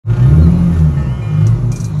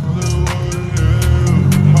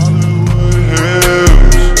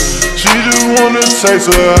taste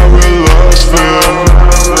of how real love feels.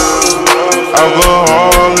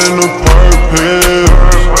 Alcohol in the perk pills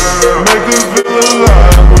make her feel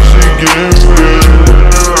alive when she get real.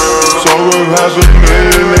 So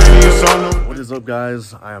happening. What is up,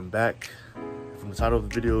 guys? I am back. From the title of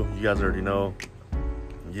the video, you guys already know.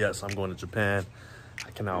 Yes, I'm going to Japan.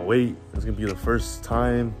 I cannot wait. It's gonna be the first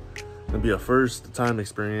time. It's gonna be a first time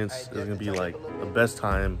experience. It's gonna be like the best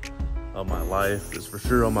time of my life. It's for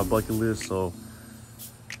sure on my bucket list. So,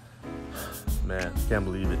 man, can't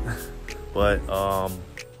believe it. But I'm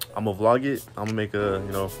gonna vlog it. I'm gonna make a,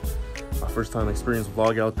 my first time experience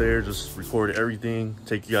vlog out there. Just record everything.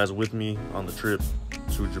 Take you guys with me on the trip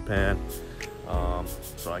to Japan.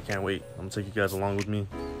 So I can't wait. I'm gonna take you guys along with me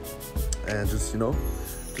and just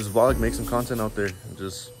vlog, make some content out there, and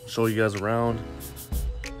just show you guys around.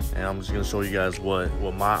 And I'm just gonna show you guys what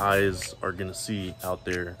my eyes are gonna see out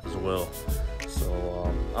there as well.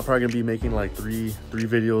 So I'm probably gonna be making like three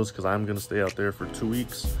videos, because I'm gonna stay out there for 2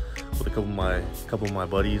 weeks with a couple of my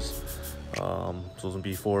buddies. So it's gonna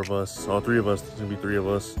be 4 of us, so 3 of us. It's gonna be 3 of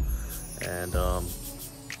us, and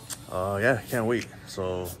yeah, can't wait.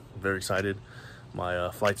 So very excited. My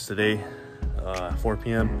flight's today, 4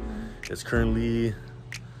 p.m. It's currently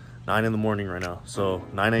 9 in the morning right now. So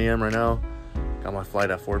 9 a.m. right now. Got my flight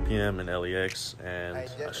at 4 p.m. in LAX, and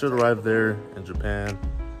I should arrive there in Japan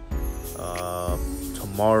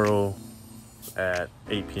tomorrow at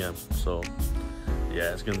 8 p.m. So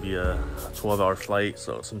yeah, it's gonna be a 12-hour flight.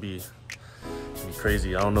 So it's gonna be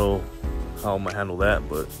crazy. I don't know how I'm gonna handle that,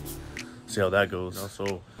 but see how that goes.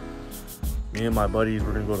 So me and my buddies,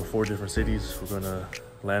 we're gonna go to 4 different cities. We're gonna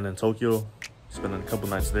land in Tokyo, spend a couple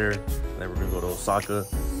nights there, and then we're gonna go to Osaka,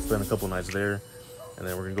 spend a couple nights there, and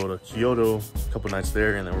then we're gonna go to Kyoto, a couple nights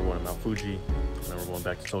there, and then we're going to Mount Fuji, and then we're going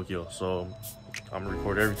back to Tokyo. So I'm gonna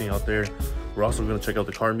record everything out there. We're also gonna check out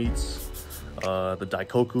the car meets, the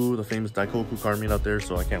Daikoku, the famous Daikoku car meet out there.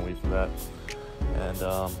 So I can't wait for that. And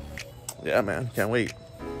yeah, man, can't wait.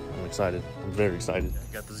 I'm excited. I'm very excited.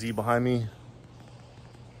 Got the Z behind me.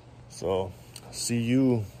 So see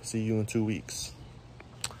you in 2 weeks.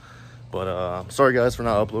 But sorry guys for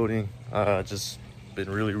not uploading. Just been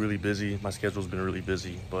really busy. My schedule's been really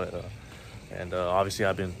busy, but and obviously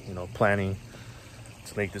I've been planning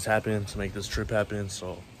to make this happen, to make this trip happen.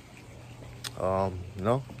 So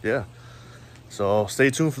yeah, so stay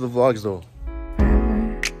tuned for the vlogs though.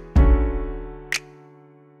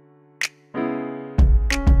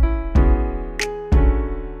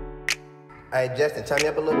 All right, Justin, turn me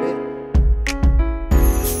up a little bit.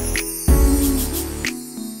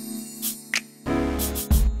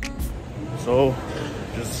 So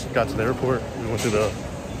just got to the airport. We went through the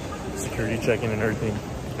security check-in and everything.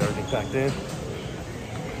 Got everything packed in.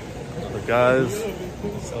 The guys.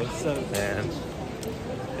 And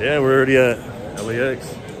yeah, we're already at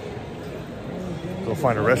LAX. Go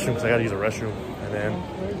find a restroom, because I gotta use a restroom. And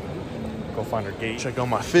then go find our gate. Check out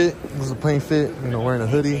my fit. This is a plain fit, wearing a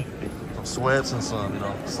hoodie, some sweats, and some,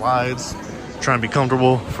 slides. Trying to be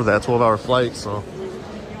comfortable for that 12-hour flight. So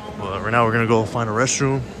right now we're gonna go find a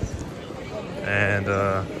restroom, and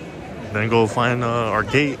then go find our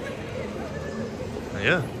gate. And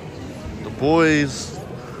yeah, the boys,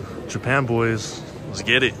 Japan boys, let's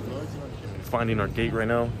get it. Finding our gate right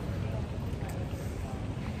now.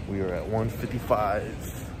 We are at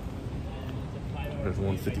 155. There's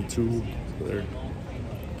 152 there.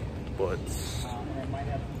 But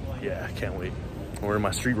yeah, I can't wait. I'm wearing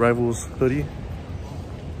my Street Rivals hoodie.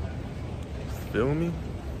 Feel me?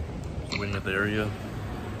 Just waiting at the area.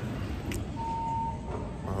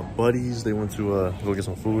 Buddies, they went to go get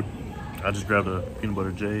some food. I just grabbed a peanut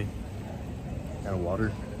butter J and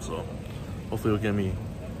water. So hopefully it'll get me,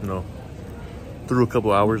 through a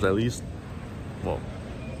couple hours at least. Well,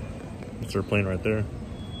 it's our plane right there.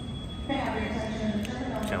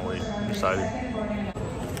 Can't wait. I'm excited.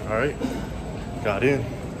 All right, got in.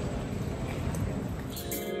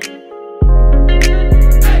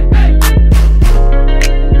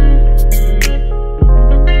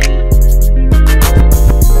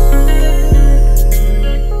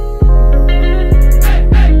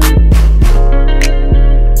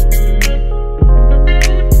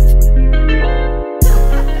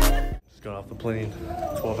 Plane,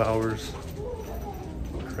 12 hours,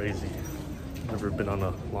 crazy. Never been on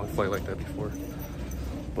a long flight like that before,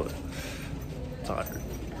 but tired.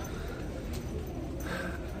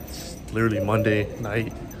 It's literally Monday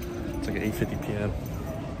night. It's like 8:50 p.m.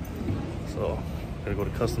 So gotta go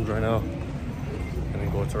to customs right now, and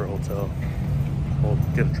then go to our hotel. We'll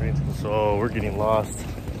get a train ticket. So we're getting lost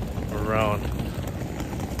around.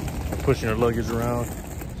 We're pushing our luggage around.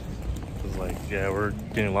 It's Like, yeah, we're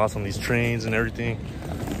getting lost on these trains and everything,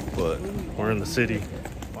 but we're in the city.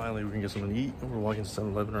 Finally, we can get something to eat. We're walking to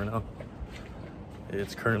 7-Eleven right now.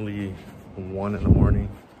 It's currently 1 in the morning.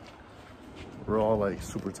 We're all like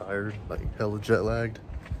super tired, like hella jet lagged.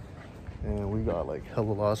 And we got like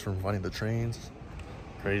hella lost from finding the trains.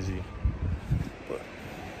 Crazy. But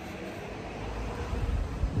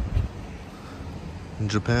in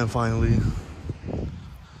Japan, finally.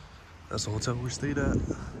 That's the hotel we stayed at.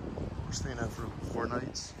 We're staying at for 4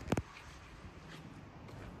 nights.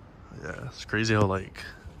 Yeah, it's crazy how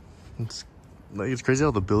it's crazy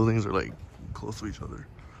how the buildings are like close to each other.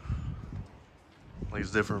 Like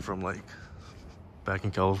it's different from like back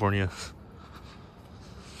in California.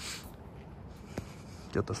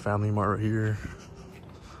 Got the Family Mart right here.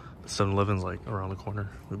 The 7-Eleven's like around the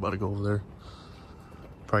corner. We're about to go over there.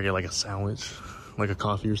 Probably get like a sandwich, like a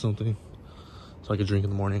coffee or something, so I could drink in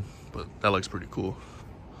the morning. But that looks pretty cool.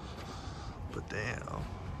 But damn.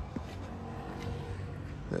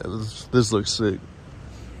 Yeah, this looks sick.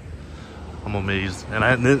 I'm amazed.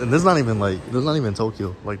 And this is not even like, this is not even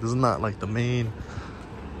Tokyo. Like, this is not like the main,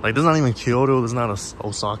 like this is not even Kyoto. This is not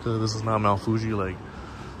Osaka. This is not Mount Fuji. Like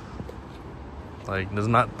this is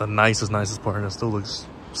not the nicest part. And it still looks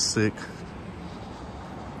sick.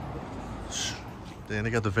 Then they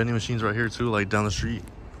got the vending machines right here too, like down the street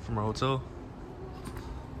from our hotel.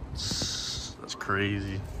 That's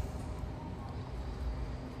crazy.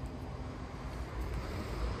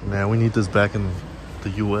 Man, we need this back in the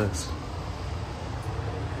US.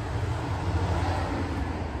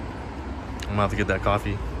 I'm gonna have to get that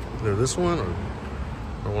coffee. Either this one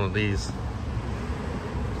or one of these.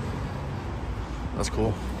 That's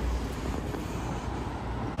cool.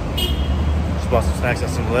 Just bought some snacks at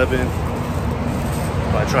 7-Eleven.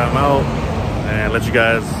 I try them out and let you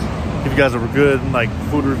guys, give you guys a good like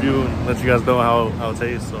food review and let you guys know how it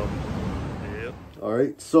tastes. So, yeah. All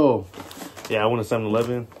right, so yeah, I went to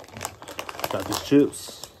 7-Eleven. Got these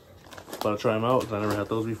chips. About to try them out because I never had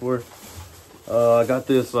those before. I got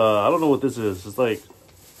this. I don't know what this is. It's like, I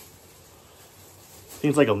think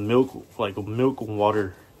it's like a milk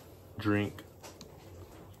water drink.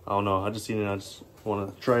 I don't know. I just seen it. I just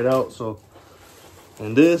want to try it out. So,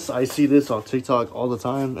 and this, I see this on TikTok all the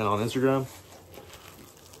time and on Instagram.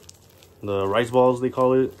 The rice balls, they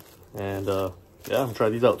call it. And yeah, I'm gonna try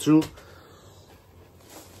these out too.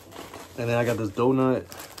 And then I got this donut,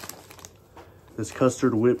 this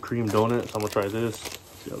custard whipped cream donut. So I'm gonna try this.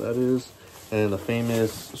 See how that is. And the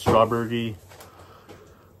famous strawberry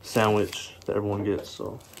sandwich that everyone gets.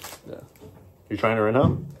 So yeah, you trying it right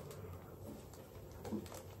now?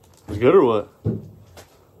 It's good or what?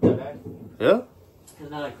 Yeah? It's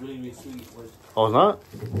not like really sweet. Oh, it's not?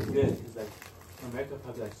 It's good. It's like America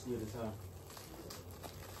probably like sweet as hell.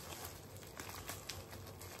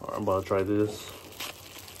 Alright, I'm about to try this.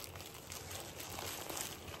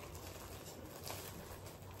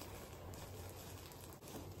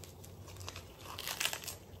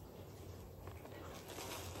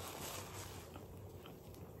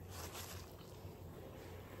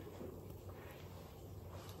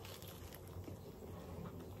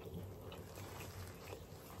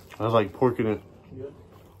 I was like pork in it. Yeah.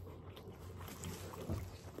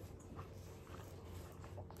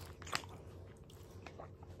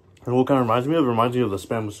 And what kind of reminds me of? It reminds me of the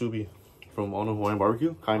spam musubi from Ono Hawaiian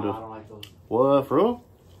Barbecue. Kind of. I don't like those. What, for real?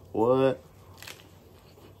 What?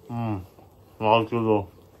 Mmm. Oh, it's good though.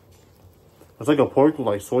 It's like a pork with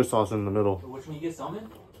like soy sauce in the middle. Which one you get, salmon?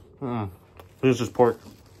 I think it's just pork.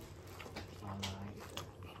 Oh, no, I get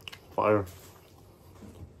that. Fire.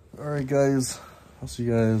 Alright guys, I'll see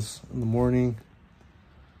you guys in the morning.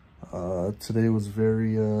 Today was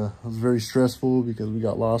very stressful because we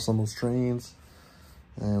got lost on those trains.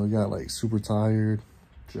 And we got like super tired,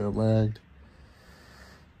 jet lagged.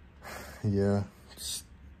 Yeah, it's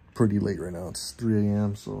pretty late right now. It's 3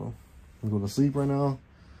 a.m. So I'm going to sleep right now.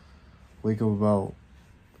 Wake up about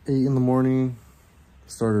 8 in the morning,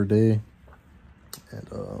 start our day. And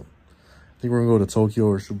I think we're gonna go to Tokyo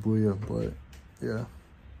or Shibuya, but yeah.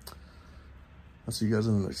 I'll see you guys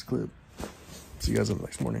in the next clip. See you guys in the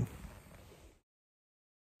next morning.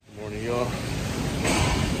 Good morning, y'all.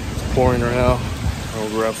 It's pouring right now. I'll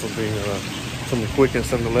grab something quick at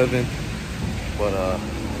 7-Eleven. But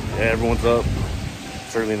yeah, everyone's up.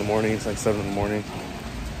 It's early in the morning. It's like 7 in the morning.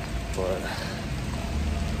 But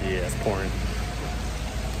yeah, it's pouring.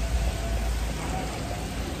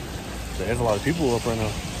 There's a lot of people up right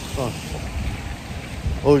now. Huh.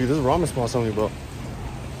 Oh, look at this ramen spot I was telling you about.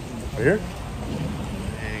 Right here?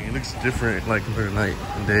 Dang, it looks different like compared to night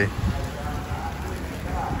and day.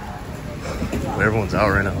 But everyone's out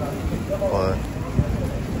right now. But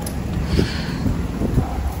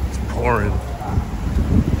It's pouring.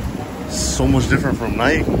 So much different from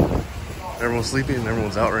night. Everyone's sleeping and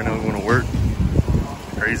everyone's out right now going to work.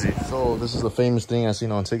 Crazy. So this is the famous thing I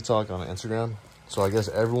seen on TikTok, on Instagram. So I guess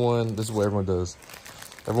everyone, this is what everyone does.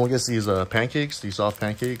 Everyone gets these pancakes, these soft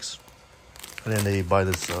pancakes. And then they buy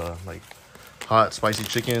this like hot spicy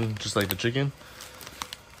chicken, just like the chicken.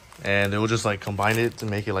 And they will just like combine it to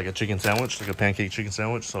make it like a chicken sandwich, like a pancake chicken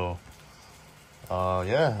sandwich. So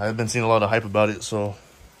yeah, I've been seeing a lot of hype about it. So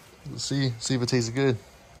let's see if it tastes good.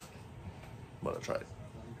 I'm about to try it.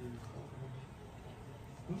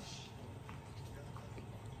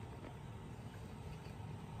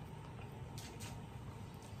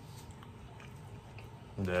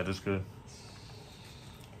 Yeah, it is good.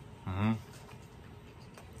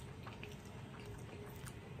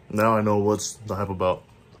 Now I know what's the hype about.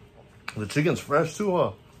 The chicken's fresh too,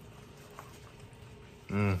 huh?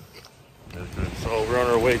 That's good. So we're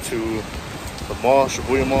on our way to the mall,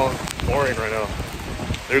 Shibuya Mall. Pouring right now.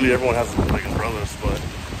 Literally everyone has like umbrellas, but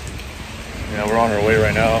yeah, we're on our way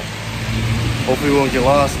right now. Hopefully we won't get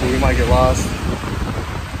lost, but we might get lost.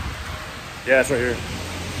 Yeah, it's right here.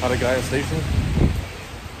 Hatagaya Station.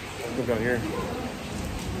 Let's go down here.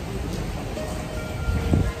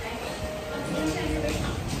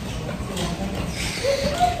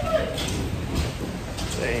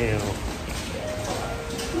 Damn.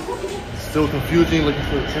 Still confusing, looking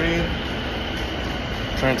for a train.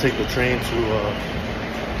 Trying to take the train to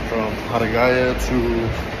from Hatagaya to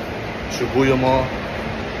Shibuya Mall.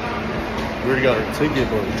 We already got our ticket,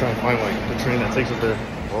 but we're trying to find like the train that takes us there.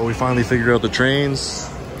 Well, we finally figured out the trains.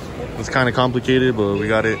 It's kind of complicated, but we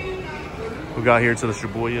got it. We got here to the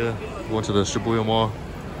Shibuya. We went to the Shibuya Mall.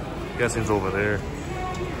 I'm guessing it's over there.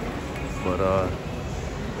 But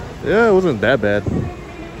yeah, it wasn't that bad.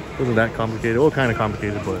 It wasn't that complicated. Well, kind of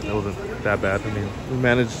complicated, but it wasn't that bad. I mean, we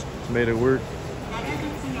managed to make it work.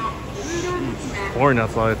 It's pouring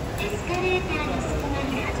outside.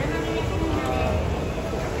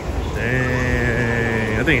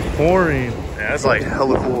 Dang, I think it's pouring. Yeah, that's like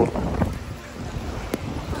hella cool.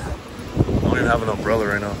 I don't even have an umbrella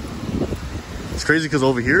right now. It's crazy because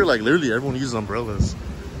over here, like literally everyone uses umbrellas.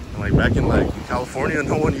 And like back in like California,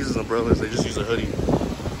 no one uses umbrellas. They just use a hoodie.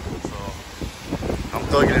 So I'm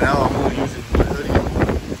thugging it out. I'm only using my hoodie.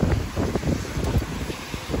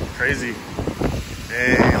 Crazy.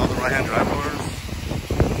 Dang, all the right-hand drive bars.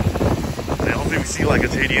 And hopefully we see like a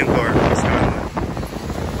JDM car in the sky.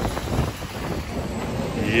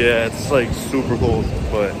 Yeah, it's like super cold,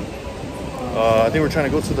 but I think we're trying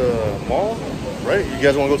to go to the mall, right? You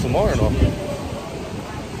guys want to go to the mall or no?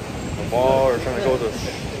 The mall, or trying to go to?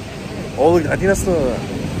 Oh, look, I think that's the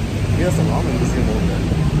ramen museum over there.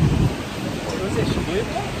 What's it, Shibuya?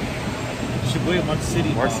 Shibuya, Mark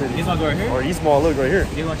City. Mark City. You want to go right here? Or East Mall, look right here.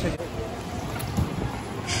 You want to check it?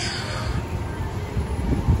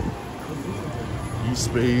 East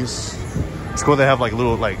Space. It's cool. They have like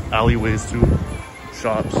little like alleyways too.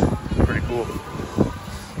 Shops. Pretty cool.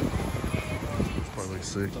 It's probably like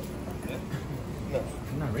sick.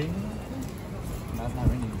 It's not raining? No, it's not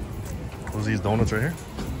raining. What's these donuts right here?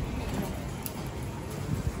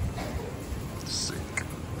 Sick.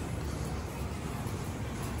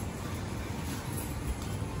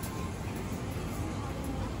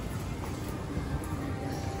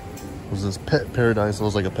 Was this Pet Paradise? It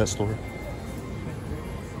was like a pet store.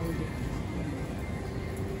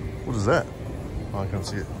 What is that? Oh, I can't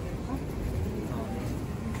see it.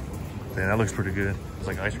 Dang, that looks pretty good. It's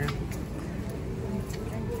like ice cream.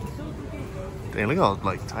 Dang, look how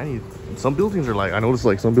like tiny. Some buildings are like, I noticed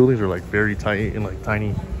like some buildings are like very tight and like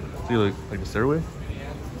tiny. See like the stairway?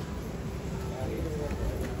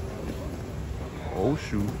 Oh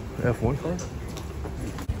shoot, F1 car.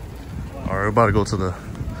 All right, we're about to go to the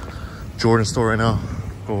Jordan store right now.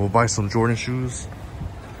 Go buy some Jordan shoes.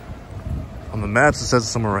 On the maps, it says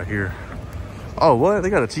somewhere right here. Oh, what? They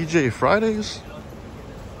got a TJ Fridays?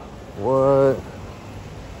 What?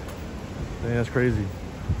 Dang, that's crazy.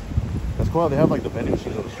 That's cool how they have like the vending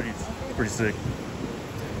machines on the streets. Pretty sick.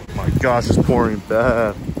 My gosh, it's pouring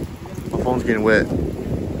bad. My phone's getting wet.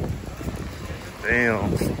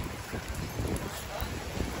 Damn.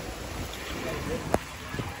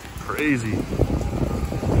 Crazy.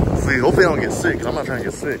 Hopefully I don't get sick, because I'm not trying to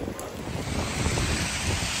get sick.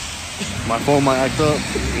 My phone might act up.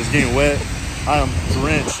 It's getting wet. I am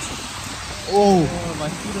drenched. Oh, my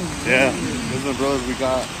feet. Yeah, these umbrellas we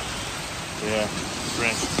got. Yeah,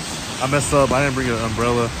 drenched. I messed up. I didn't bring an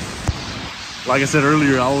umbrella. Like I said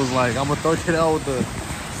earlier, I was like, I'm gonna thug it out with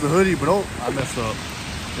the hoodie, but oh, I messed up.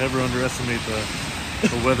 Never underestimate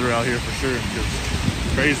the weather out here for sure. Because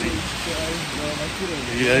Crazy.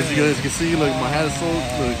 Yeah, as you guys can see, look, my hat is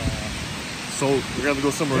soaked. Look, so we're gonna have to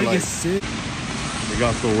go somewhere like. It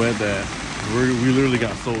got so wet that we literally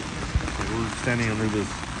got soaked. Like, we're standing under this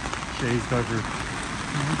shade cover.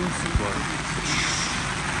 But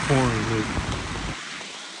pouring, look.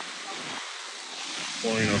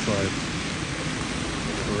 Pouring outside.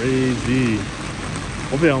 Crazy.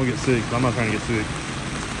 Hopefully I don't get sick. I'm not trying to get sick.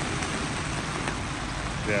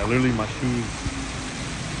 Yeah, literally my shoes,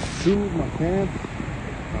 my pants,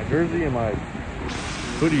 my jersey, and my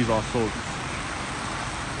hoodies all soaked.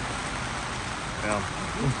 Yeah.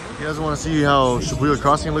 You guys want to see how Shibuya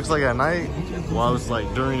Crossing looks like at night? While it's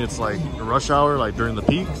like during its like rush hour, like during the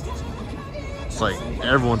peak. It's like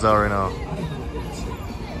everyone's out right now.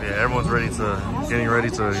 Yeah, everyone's getting ready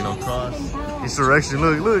to, you know, cross. Insurrection,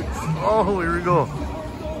 look. Oh, here we go.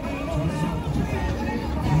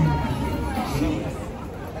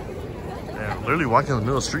 Damn, literally walking in the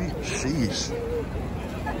middle of the street. Sheesh.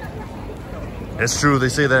 It's true, they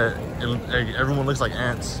say that everyone looks like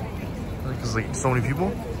ants. Because like so many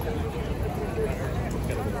people.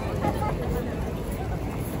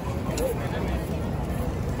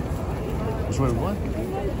 Wait, what?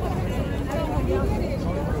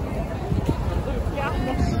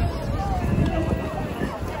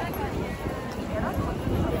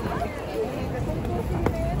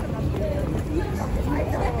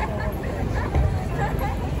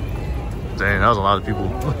 Dang, that was a lot of people.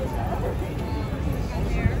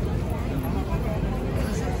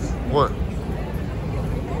 What?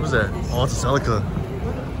 What is that? Oh, it's a Celica.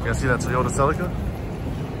 You guys see that Toyota Celica?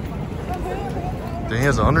 Dang, he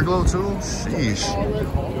has an underglow too? Sheesh.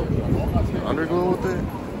 Underglow with it?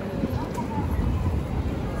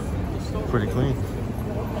 Pretty clean.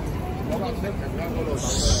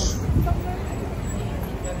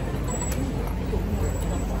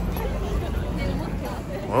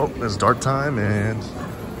 Well, it's dark time and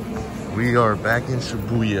we are back in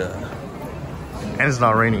Shibuya. And it's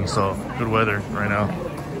not raining, so good weather right now.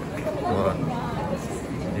 But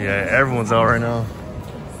yeah, everyone's out right now.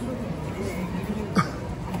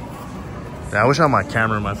 Yeah, I wish I had my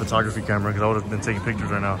camera, my photography camera, because I would have been taking pictures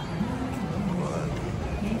right now. But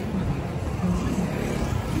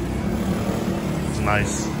it's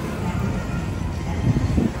nice.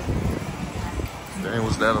 Dang,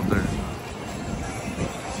 what's that up there?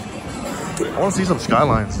 I want to see some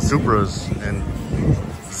Skylines, Supras, and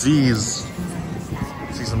Zs.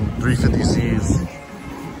 See some 350Zs.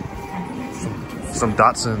 Some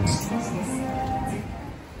Datsuns.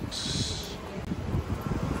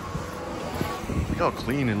 Look how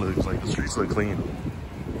clean it looks. Like, the streets look clean.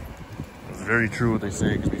 It's very true what they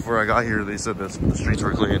say, because before I got here, they said that the streets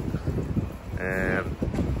were clean. And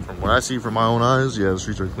from what I see from my own eyes, yeah, the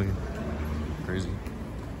streets are clean. Crazy.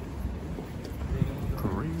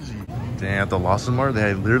 Damn, at the Lawson Mart,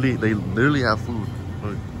 they literally have food.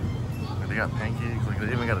 Look, like they got pancakes. Like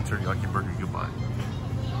they even got a teriyaki burger you can buy.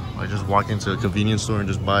 Like just walk into a convenience store and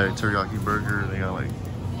just buy a teriyaki burger. They got like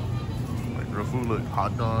real food. Look,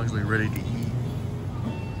 hot dogs, like ready to eat.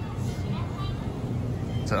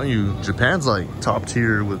 I'm telling you, Japan's like top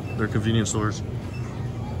tier with their convenience stores.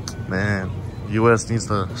 Man, US needs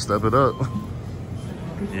to step it up.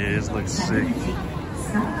 Yeah, it looks sick.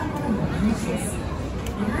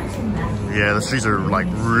 Yeah, the streets are like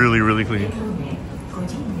really clean.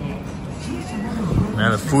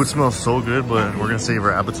 Man, the food smells so good, but we're gonna save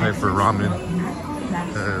our appetite for ramen.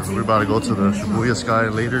 Cause we're about to go to the Shibuya Sky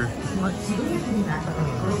later.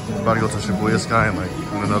 We're about to go to Shibuya Sky in like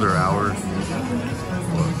another hour.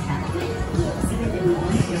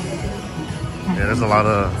 Yeah, there's a lot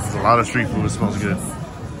of street food. It smells good.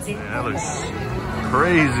 Yeah, that looks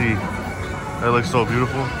crazy. That looks so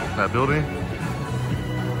beautiful. That building.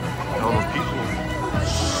 All those people.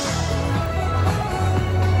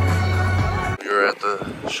 We're at the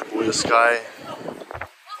Shibuya Sky.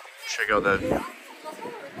 Check out that view.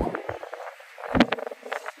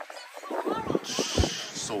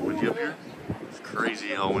 It's so windy up here. It's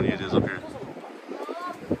crazy how windy it is up here.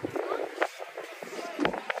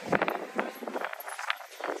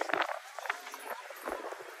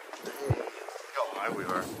 Look how high we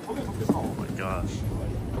are. Oh my gosh.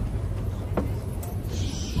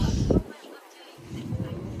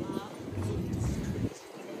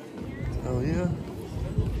 Oh yeah.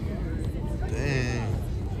 Dang.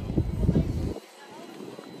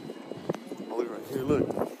 Oh, look right here, look.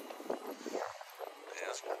 Damn,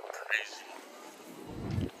 that's crazy.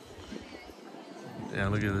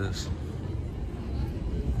 Damn, look at this.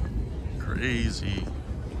 Crazy. Right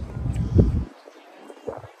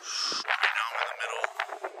now I'm in the middle.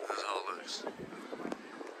 This is how it looks.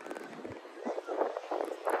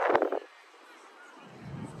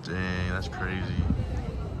 That's crazy.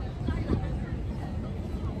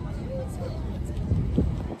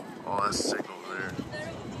 Oh, that's sick over there.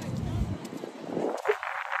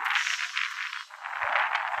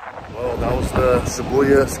 Well, that was the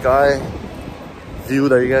Shibuya Sky view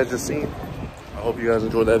that you guys just seen. I hope you guys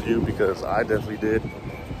enjoyed that view because I definitely did.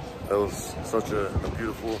 That was such a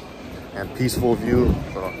beautiful and peaceful view.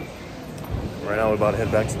 So right now we're about to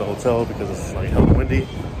head back to the hotel because it's like hella windy.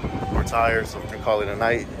 We're tired, so we're gonna call it a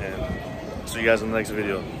night and see you guys in the next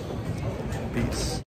video. Peace.